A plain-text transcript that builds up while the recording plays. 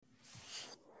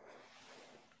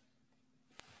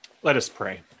Let us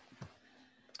pray.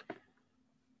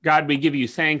 God, we give you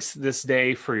thanks this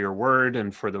day for your word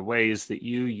and for the ways that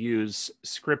you use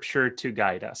Scripture to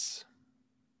guide us.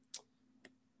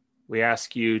 We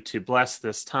ask you to bless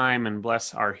this time and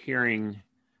bless our hearing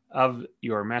of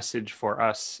your message for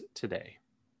us today.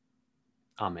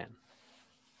 Amen.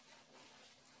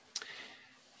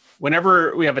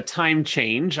 Whenever we have a time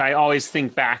change, I always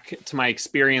think back to my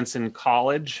experience in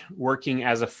college working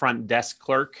as a front desk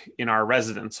clerk in our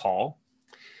residence hall.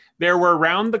 There were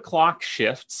round-the-clock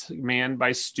shifts manned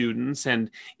by students, and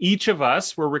each of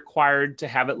us were required to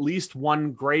have at least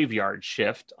one graveyard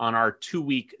shift on our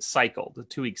two-week cycle, the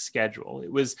two-week schedule.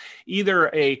 It was either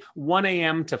a 1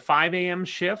 a.m. to 5 a.m.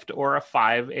 shift or a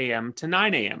 5 a.m. to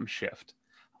 9 a.m. shift.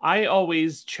 I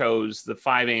always chose the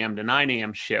 5 a.m. to 9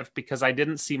 a.m. shift because I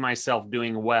didn't see myself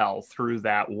doing well through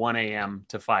that 1 a.m.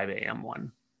 to 5 a.m.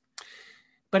 one.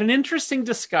 But an interesting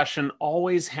discussion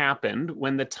always happened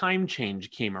when the time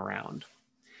change came around.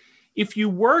 If you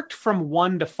worked from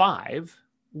 1 to 5,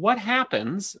 what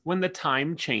happens when the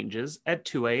time changes at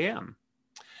 2 a.m.?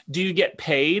 Do you get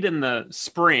paid in the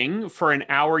spring for an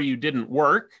hour you didn't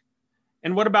work?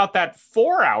 And what about that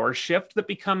 4-hour shift that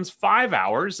becomes 5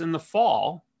 hours in the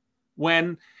fall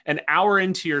when an hour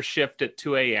into your shift at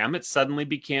 2 a.m., it suddenly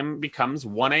becomes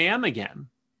 1 a.m. again?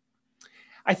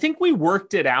 I think we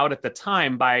worked it out at the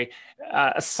time by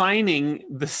assigning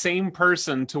the same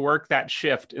person to work that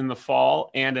shift in the fall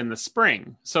and in the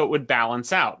spring, so it would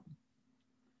balance out.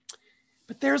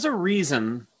 But there's a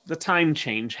reason the time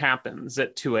change happens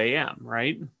at 2 a.m.,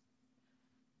 right?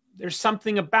 There's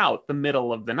something about the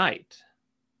middle of the night.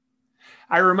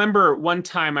 I remember one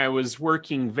time I was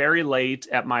working very late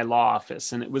at my law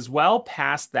office, and it was well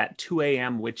past that 2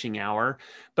 a.m. witching hour,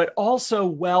 but also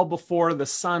well before the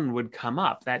sun would come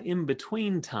up, that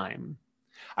in-between time.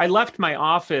 I left my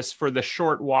office for the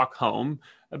short walk home,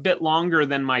 a bit longer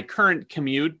than my current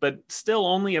commute, but still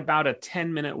only about a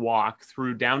 10-minute walk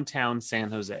through downtown San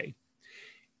Jose.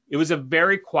 It was a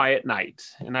very quiet night,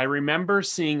 and I remember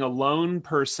seeing a lone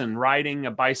person riding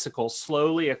a bicycle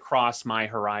slowly across my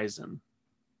horizon.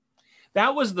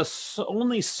 That was the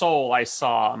only soul I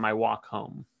saw on my walk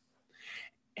home.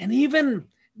 And even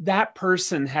that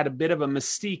person had a bit of a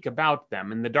mystique about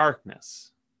them in the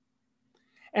darkness.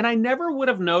 And I never would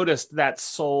have noticed that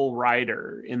sole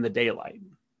rider in the daylight,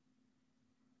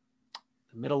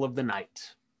 the middle of the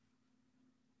night.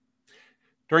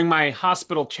 During my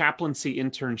hospital chaplaincy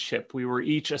internship, we were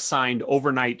each assigned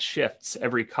overnight shifts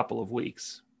every couple of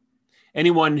weeks.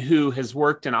 Anyone who has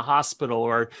worked in a hospital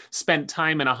or spent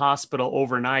time in a hospital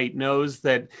overnight knows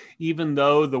that even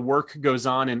though the work goes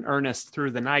on in earnest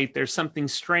through the night, there's something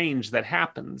strange that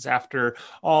happens after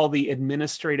all the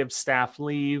administrative staff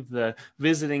leave, the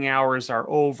visiting hours are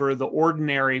over, the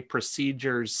ordinary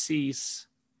procedures cease.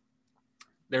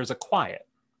 There's a quiet.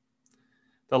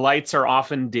 The lights are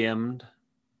often dimmed.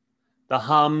 The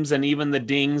hums and even the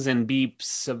dings and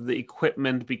beeps of the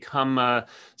equipment become a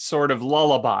sort of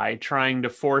lullaby, trying to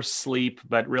force sleep,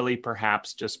 but really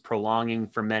perhaps just prolonging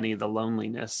for many the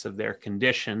loneliness of their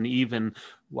condition, even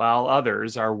while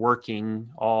others are working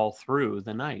all through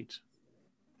the night.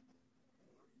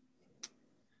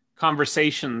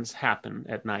 Conversations happen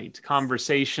at night,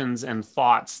 conversations and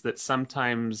thoughts that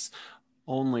sometimes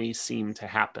only seem to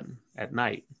happen at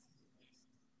night.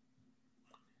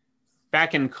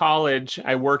 Back in college,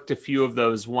 I worked a few of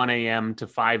those 1 a.m. to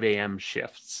 5 a.m.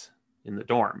 shifts in the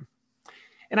dorm.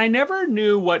 And I never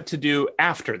knew what to do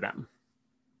after them.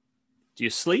 Do you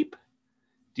sleep?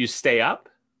 Do you stay up?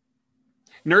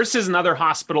 Nurses and other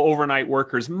hospital overnight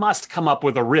workers must come up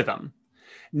with a rhythm.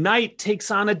 Night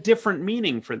takes on a different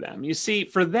meaning for them. You see,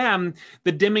 for them,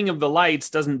 the dimming of the lights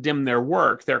doesn't dim their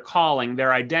work, their calling,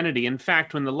 their identity. In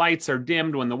fact, when the lights are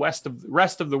dimmed, when the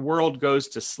rest of the world goes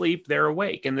to sleep, they're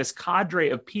awake. And this cadre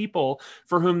of people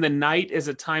for whom the night is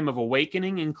a time of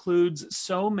awakening includes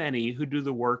so many who do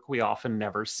the work we often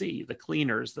never see: the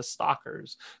cleaners, the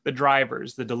stalkers, the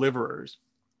drivers, the deliverers.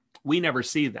 We never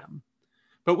see them,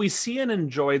 but we see and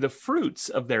enjoy the fruits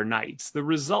of their nights, the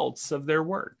results of their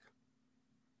work.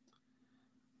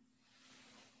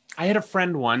 I had a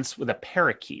friend once with a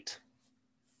parakeet.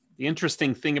 The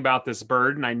interesting thing about this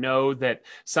bird, and I know that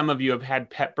some of you have had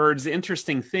pet birds, the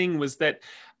interesting thing was that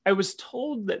I was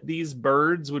told that these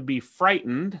birds would be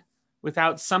frightened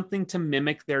without something to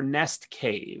mimic their nest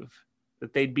cave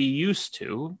that they'd be used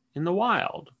to in the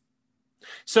wild.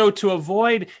 So to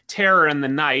avoid terror in the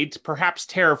night, perhaps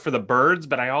terror for the birds,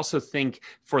 but I also think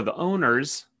for the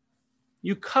owners,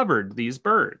 you covered these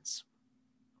birds.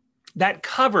 That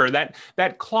cover,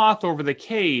 that cloth over the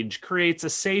cage creates a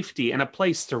safety and a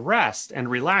place to rest and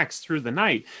relax through the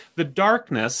night. The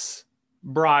darkness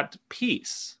brought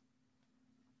peace.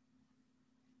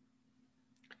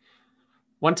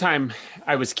 One time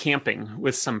I was camping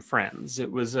with some friends.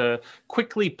 It was a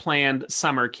quickly planned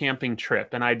summer camping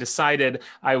trip, and I decided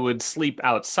I would sleep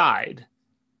outside.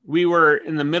 We were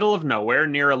in the middle of nowhere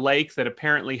near a lake that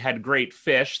apparently had great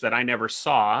fish that I never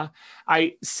saw.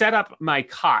 I set up my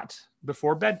cot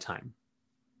before bedtime.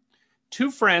 Two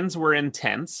friends were in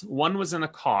tents. One was in a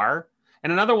car,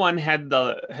 and another one had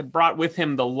brought with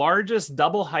him the largest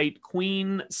double height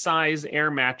queen size air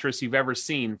mattress you've ever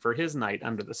seen for his night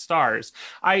under the stars.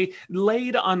 I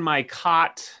laid on my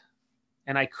cot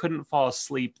and I couldn't fall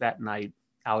asleep that night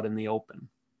out in the open.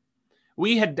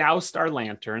 We had doused our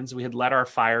lanterns. We had let our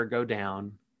fire go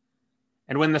down.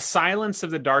 And when the silence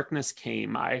of the darkness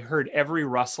came, I heard every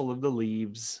rustle of the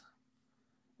leaves.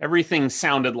 Everything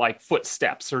sounded like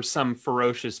footsteps or some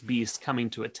ferocious beast coming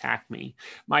to attack me.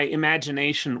 My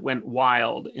imagination went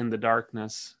wild in the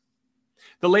darkness.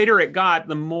 The later it got,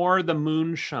 the more the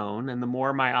moon shone and the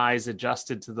more my eyes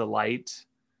adjusted to the light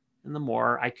and the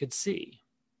more I could see.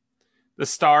 The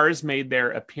stars made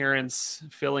their appearance,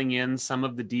 filling in some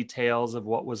of the details of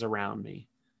what was around me.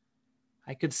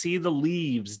 I could see the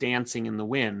leaves dancing in the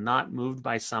wind, not moved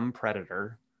by some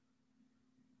predator.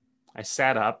 I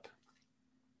sat up.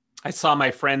 I saw my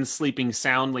friend sleeping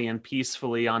soundly and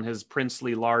peacefully on his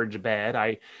princely large bed.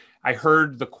 I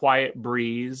heard the quiet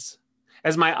breeze.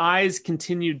 As my eyes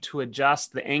continued to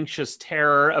adjust, the anxious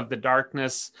terror of the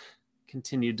darkness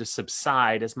continued to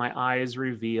subside as my eyes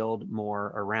revealed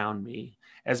more around me,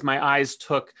 as my eyes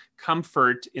took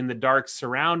comfort in the dark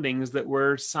surroundings that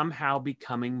were somehow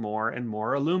becoming more and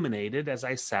more illuminated as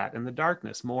I sat in the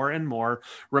darkness, more and more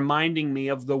reminding me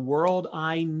of the world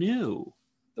I knew,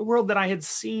 the world that I had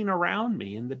seen around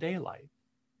me in the daylight.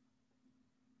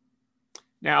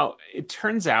 Now, it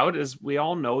turns out, as we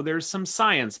all know, there's some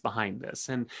science behind this.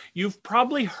 And you've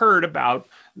probably heard about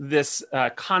this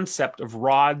concept of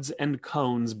rods and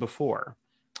cones before.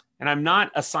 And I'm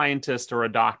not a scientist or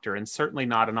a doctor, and certainly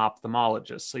not an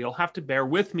ophthalmologist. So you'll have to bear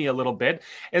with me a little bit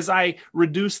as I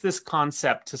reduce this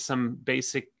concept to some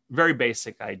very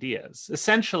basic ideas.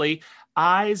 Essentially,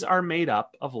 eyes are made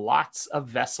up of lots of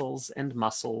vessels and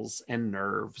muscles and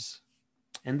nerves.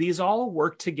 And these all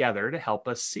work together to help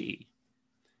us see.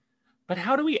 But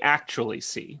how do we actually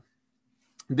see?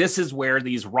 This is where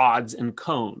these rods and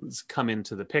cones come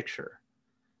into the picture.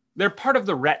 They're part of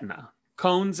the retina.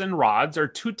 Cones and rods are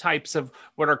two types of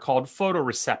what are called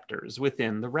photoreceptors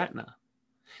within the retina.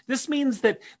 This means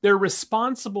that they're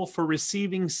responsible for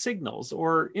receiving signals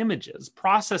or images,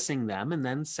 processing them, and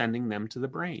then sending them to the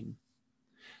brain.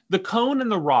 The cone and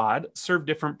the rod serve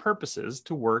different purposes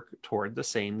to work toward the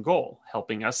same goal,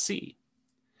 helping us see.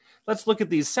 Let's look at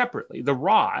these separately. The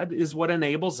rod is what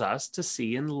enables us to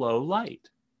see in low light.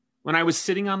 When I was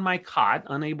sitting on my cot,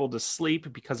 unable to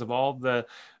sleep because of all the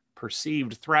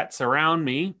perceived threats around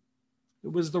me,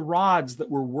 it was the rods that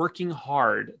were working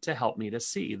hard to help me to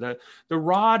see. The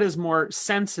rod is more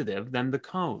sensitive than the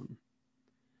cone.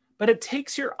 But it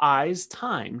takes your eyes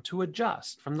time to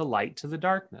adjust from the light to the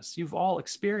darkness. You've all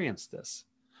experienced this.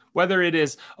 Whether it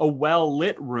is a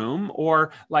well-lit room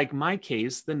or, like my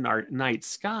case, the night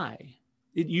sky.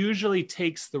 It usually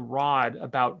takes the rod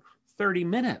about 30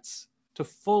 minutes to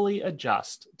fully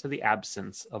adjust to the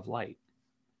absence of light.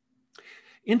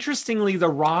 Interestingly, the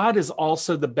rod is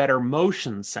also the better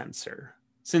motion sensor,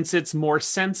 since it's more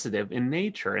sensitive in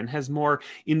nature and has more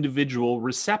individual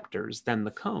receptors than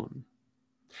the cone.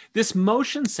 This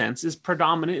motion sense is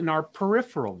predominant in our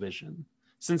peripheral vision,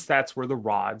 since that's where the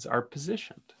rods are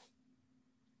positioned.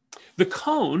 The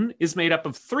cone is made up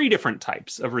of 3 different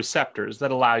types of receptors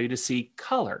that allow you to see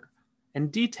color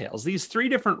and details. These 3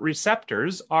 different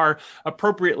receptors are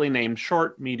appropriately named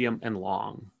short, medium, and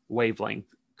long wavelength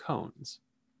cones.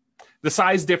 The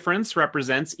size difference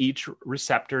represents each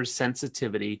receptor's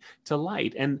sensitivity to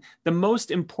light. And the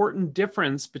most important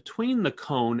difference between the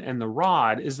cone and the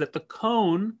rod is that the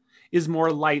cone is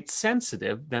more light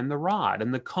sensitive than the rod,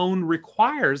 and the cone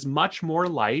requires much more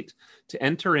light to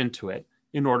enter into it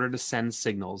in order to send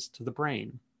signals to the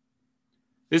brain.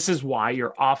 This is why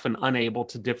you're often unable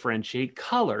to differentiate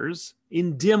colors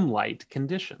in dim light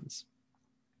conditions.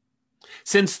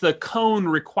 Since the cone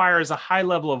requires a high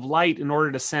level of light in order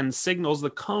to send signals, the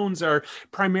cones are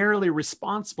primarily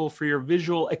responsible for your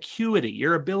visual acuity,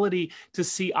 your ability to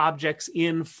see objects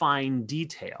in fine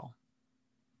detail.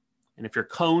 And if your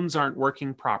cones aren't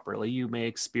working properly, you may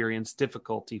experience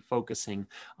difficulty focusing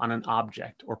on an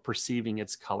object or perceiving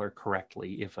its color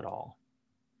correctly, if at all.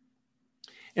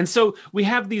 And so we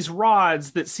have these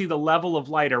rods that see the level of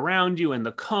light around you and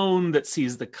the cone that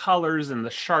sees the colors and the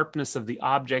sharpness of the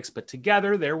objects, but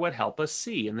together they're what help us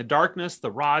see. In the darkness,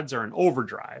 the rods are in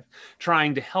overdrive,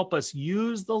 trying to help us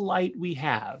use the light we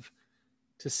have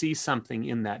to see something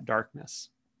in that darkness.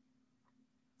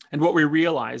 And what we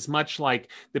realize, much like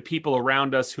the people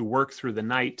around us who work through the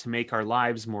night to make our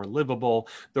lives more livable,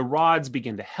 the rods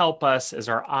begin to help us as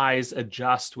our eyes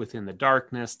adjust within the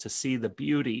darkness to see the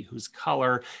beauty whose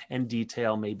color and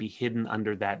detail may be hidden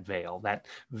under that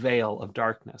veil of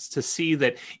darkness, to see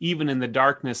that even in the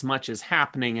darkness much is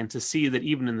happening, and to see that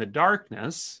even in the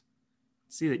darkness,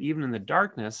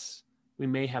 we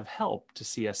may have help to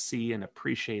see us see and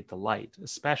appreciate the light,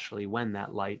 especially when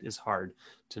that light is hard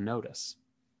to notice.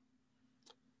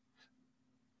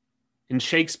 In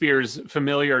Shakespeare's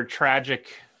familiar and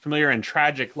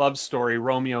tragic love story,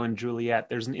 Romeo and Juliet,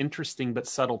 there's an interesting but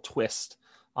subtle twist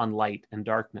on light and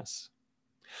darkness.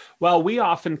 While we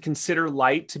often consider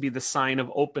light to be the sign of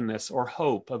openness or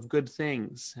hope, of good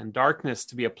things, and darkness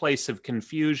to be a place of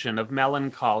confusion, of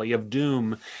melancholy, of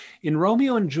doom, in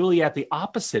Romeo and Juliet, the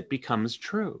opposite becomes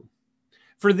true.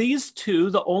 For these two,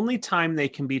 the only time they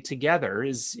can be together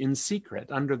is in secret,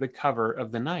 under the cover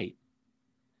of the night.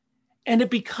 And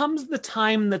it becomes the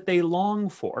time that they long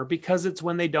for because it's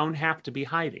when they don't have to be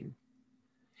hiding.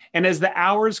 And as the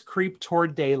hours creep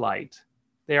toward daylight,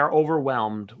 they are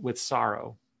overwhelmed with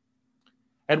sorrow.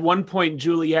 At one point,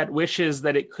 Juliet wishes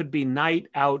that it could be night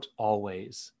out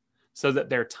always, so that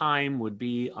their time would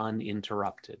be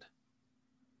uninterrupted.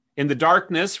 In the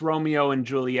darkness, Romeo and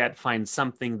Juliet find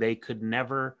something they could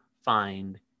never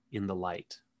find in the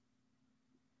light.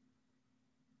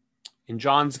 In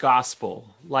John's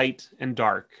gospel, light and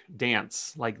dark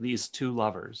dance like these two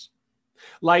lovers.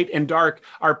 Light and dark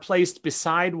are placed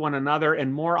beside one another,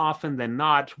 and more often than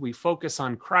not, we focus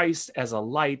on Christ as a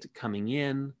light coming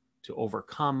in to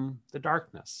overcome the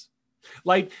darkness.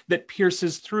 Light that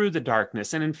pierces through the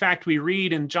darkness. And in fact, we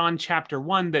read in John chapter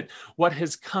 1 that what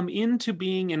has come into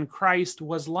being in Christ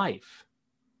was life.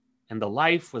 And the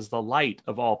life was the light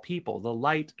of all people. The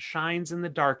light shines in the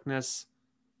darkness,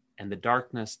 and the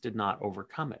darkness did not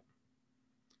overcome it.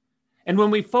 And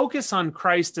when we focus on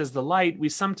Christ as the light, we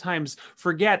sometimes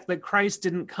forget that Christ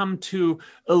didn't come to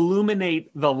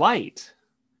illuminate the light.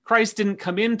 Christ didn't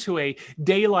come into a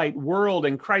daylight world,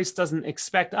 and Christ doesn't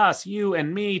expect us, you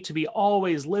and me, to be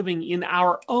always living in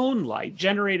our own light,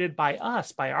 generated by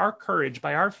us, by our courage,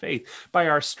 by our faith, by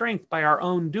our strength, by our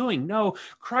own doing. No,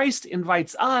 Christ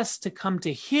invites us to come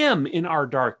to him in our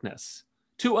darkness,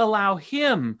 to allow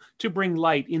him to bring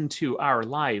light into our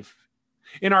life.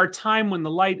 In our time when the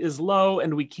light is low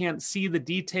and we can't see the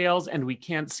details and we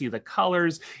can't see the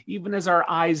colors, even as our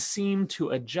eyes seem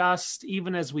to adjust,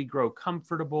 even as we grow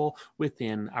comfortable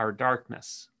within our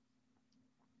darkness.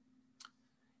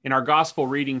 In our gospel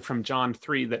reading from John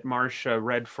 3 that Marcia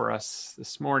read for us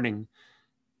this morning,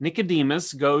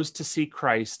 Nicodemus goes to see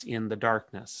Christ in the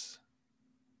darkness.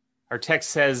 Our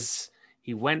text says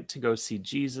he went to go see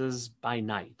Jesus by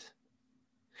night.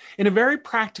 In a very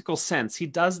practical sense, he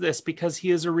does this because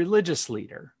he is a religious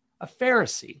leader, a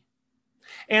Pharisee.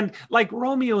 And like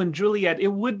Romeo and Juliet, it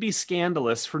would be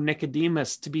scandalous for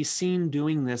Nicodemus to be seen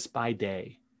doing this by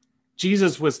day.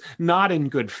 Jesus was not in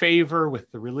good favor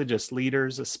with the religious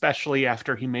leaders, especially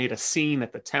after he made a scene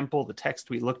at the temple, the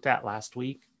text we looked at last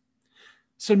week.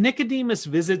 So Nicodemus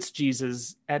visits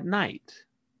Jesus at night,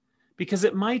 because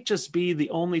it might just be the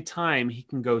only time he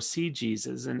can go see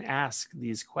Jesus and ask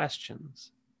these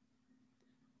questions.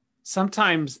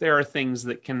 Sometimes there are things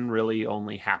that can really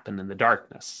only happen in the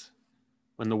darkness,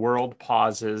 when the world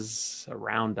pauses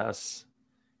around us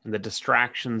and the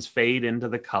distractions fade into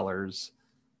the colors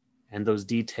and those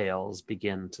details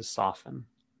begin to soften.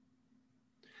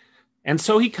 And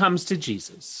so he comes to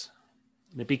Jesus,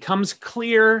 and it becomes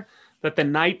clear that the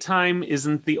nighttime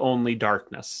isn't the only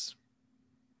darkness.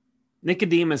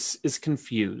 Nicodemus is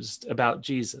confused about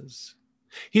Jesus.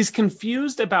 He's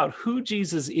confused about who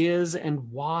Jesus is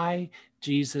and why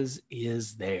Jesus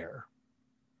is there.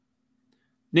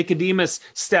 Nicodemus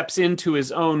steps into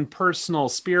his own personal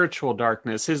spiritual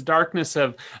darkness, his darkness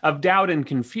of doubt and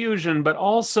confusion, but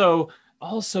also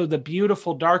the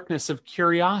beautiful darkness of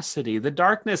curiosity, the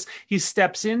darkness he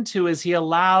steps into as he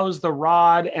allows the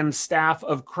rod and staff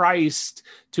of Christ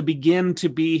to begin to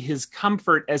be his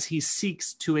comfort as he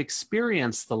seeks to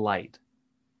experience the light.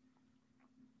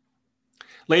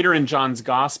 Later in John's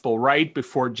gospel, right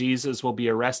before Jesus will be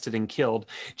arrested and killed,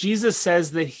 Jesus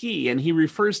says that he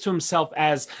refers to himself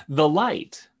as the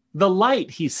light. The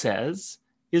light, he says,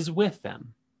 is with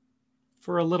them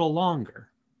for a little longer.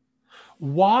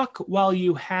 Walk while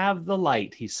you have the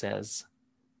light, he says,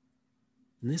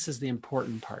 And this is the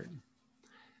important part.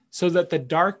 So that the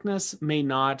darkness may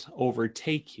not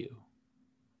overtake you.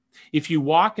 If you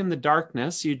walk in the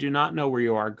darkness, you do not know where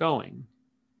you are going.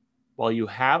 While you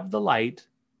have the light,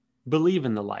 believe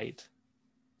in the light,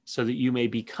 so that you may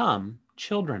become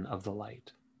children of the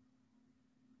light.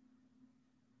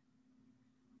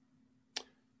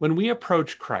 When we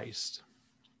approach Christ,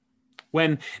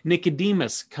 when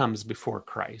Nicodemus comes before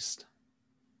Christ,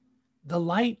 the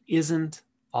light isn't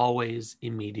always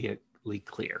immediately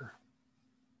clear.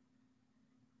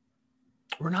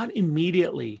 We're not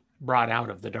immediately brought out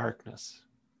of the darkness.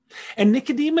 And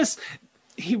Nicodemus,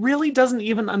 he really doesn't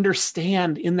even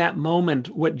understand in that moment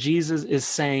what Jesus is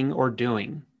saying or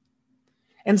doing.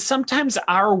 And sometimes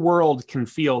our world can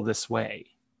feel this way.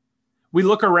 We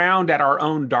look around at our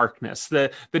own darkness,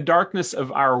 the darkness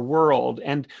of our world,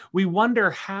 and we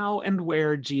wonder how and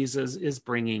where Jesus is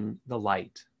bringing the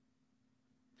light.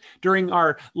 During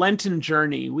our Lenten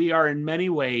journey, we are in many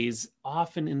ways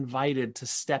often invited to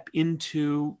step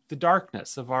into the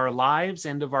darkness of our lives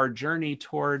and of our journey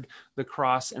toward the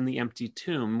cross and the empty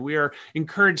tomb. We are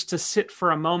encouraged to sit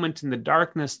for a moment in the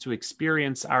darkness to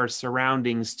experience our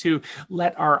surroundings, to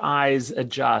let our eyes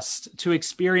adjust, to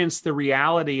experience the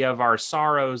reality of our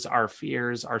sorrows, our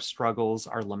fears, our struggles,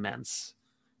 our laments,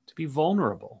 to be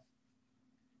vulnerable.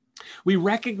 We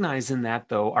recognize in that,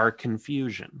 though, our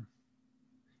confusion.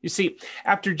 You see,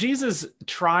 after Jesus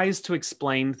tries to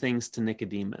explain things to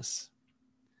Nicodemus,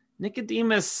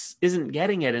 Nicodemus isn't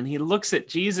getting it, and he looks at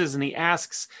Jesus and he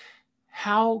asks,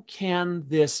 "How can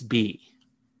this be?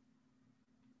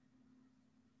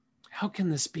 How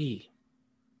can this be?"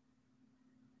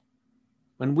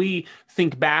 When we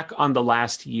think back on the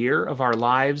last year of our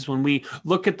lives, when we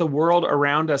look at the world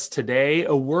around us today,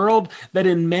 a world that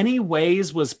in many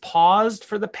ways was paused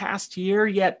for the past year,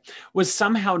 yet was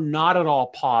somehow not at all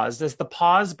paused, as the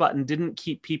pause button didn't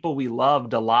keep people we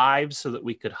loved alive so that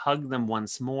we could hug them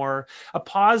once more, a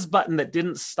pause button that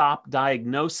didn't stop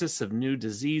diagnosis of new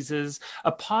diseases,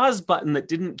 a pause button that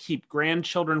didn't keep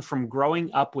grandchildren from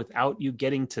growing up without you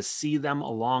getting to see them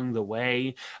along the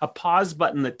way, a pause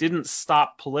button that didn't stop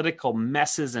political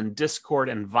messes and discord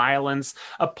and violence,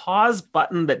 a pause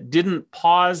button that didn't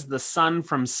pause the sun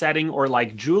from setting, or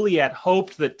like Juliet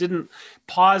hoped, that didn't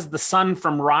pause the sun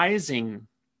from rising.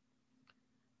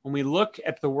 When we look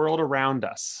at the world around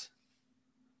us,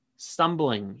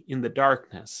 stumbling in the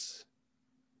darkness,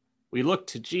 we look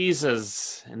to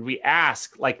Jesus and we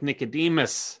ask, like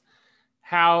Nicodemus,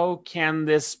 how can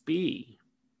this be?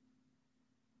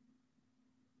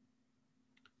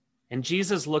 And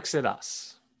Jesus looks at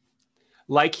us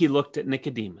like he looked at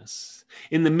Nicodemus.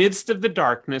 In the midst of the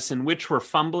darkness in which we're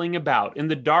fumbling about, in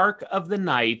the dark of the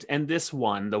night, and this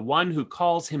one, the one who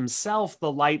calls himself the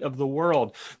light of the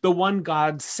world, the one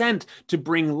God sent to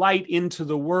bring light into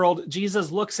the world,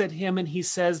 Jesus looks at him and he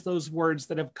says those words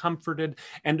that have comforted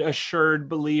and assured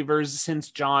believers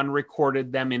since John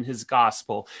recorded them in his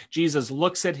gospel. Jesus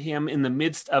looks at him in the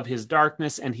midst of his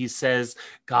darkness and he says,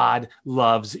 "God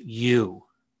loves you.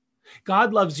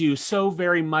 God loves you so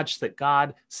very much that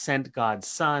God sent God's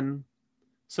Son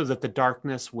so that the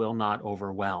darkness will not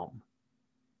overwhelm,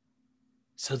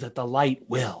 so that the light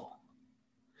will,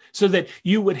 so that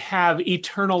you would have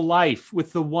eternal life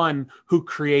with the one who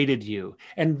created you."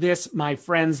 And this, my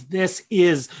friends, this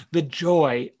is the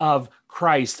joy of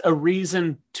Christ, a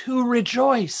reason to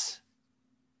rejoice,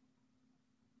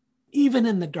 even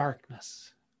in the darkness.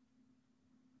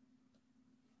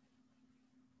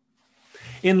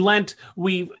 In Lent,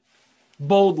 we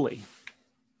boldly,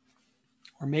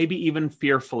 or maybe even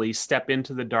fearfully, step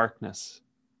into the darkness.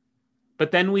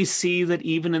 But then we see that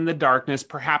even in the darkness,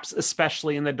 perhaps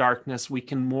especially in the darkness, we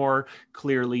can more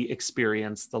clearly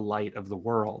experience the light of the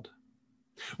world.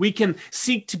 We can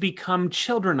seek to become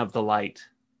children of the light,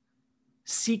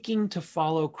 seeking to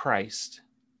follow Christ.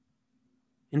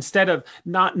 Instead of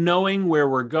not knowing where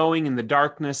we're going in the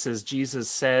darkness, as Jesus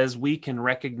says, we can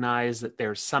recognize that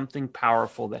there's something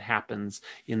powerful that happens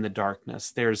in the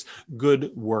darkness. There's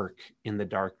good work in the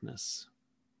darkness.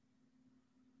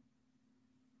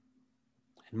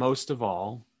 And most of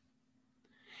all,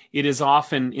 it is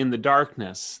often in the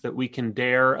darkness that we can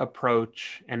dare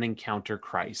approach and encounter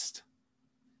Christ,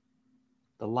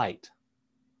 the light,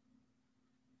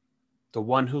 the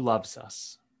one who loves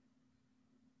us.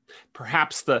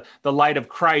 Perhaps the light of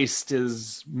Christ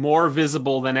is more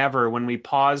visible than ever when we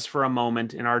pause for a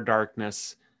moment in our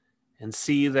darkness and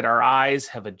see that our eyes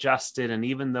have adjusted. And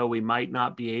even though we might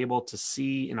not be able to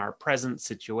see in our present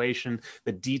situation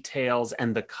the details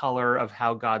and the color of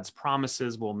how God's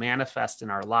promises will manifest in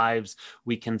our lives,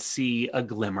 we can see a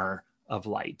glimmer of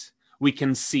light. we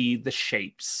can see the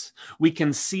shapes. We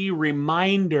can see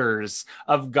reminders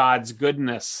of God's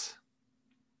goodness.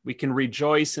 We can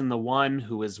rejoice in the one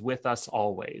who is with us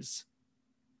always,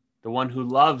 the one who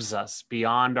loves us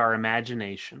beyond our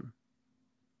imagination.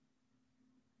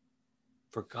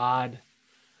 For God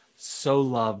so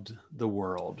loved the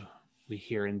world, we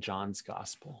hear in John's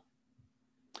gospel.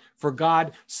 For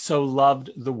God so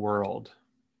loved the world.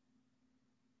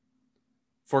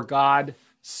 For God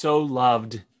so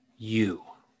loved you.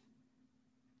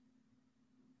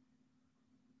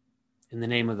 In the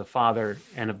name of the Father,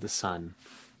 and of the Son,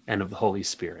 and of the Holy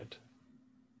Spirit.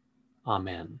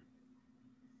 Amen.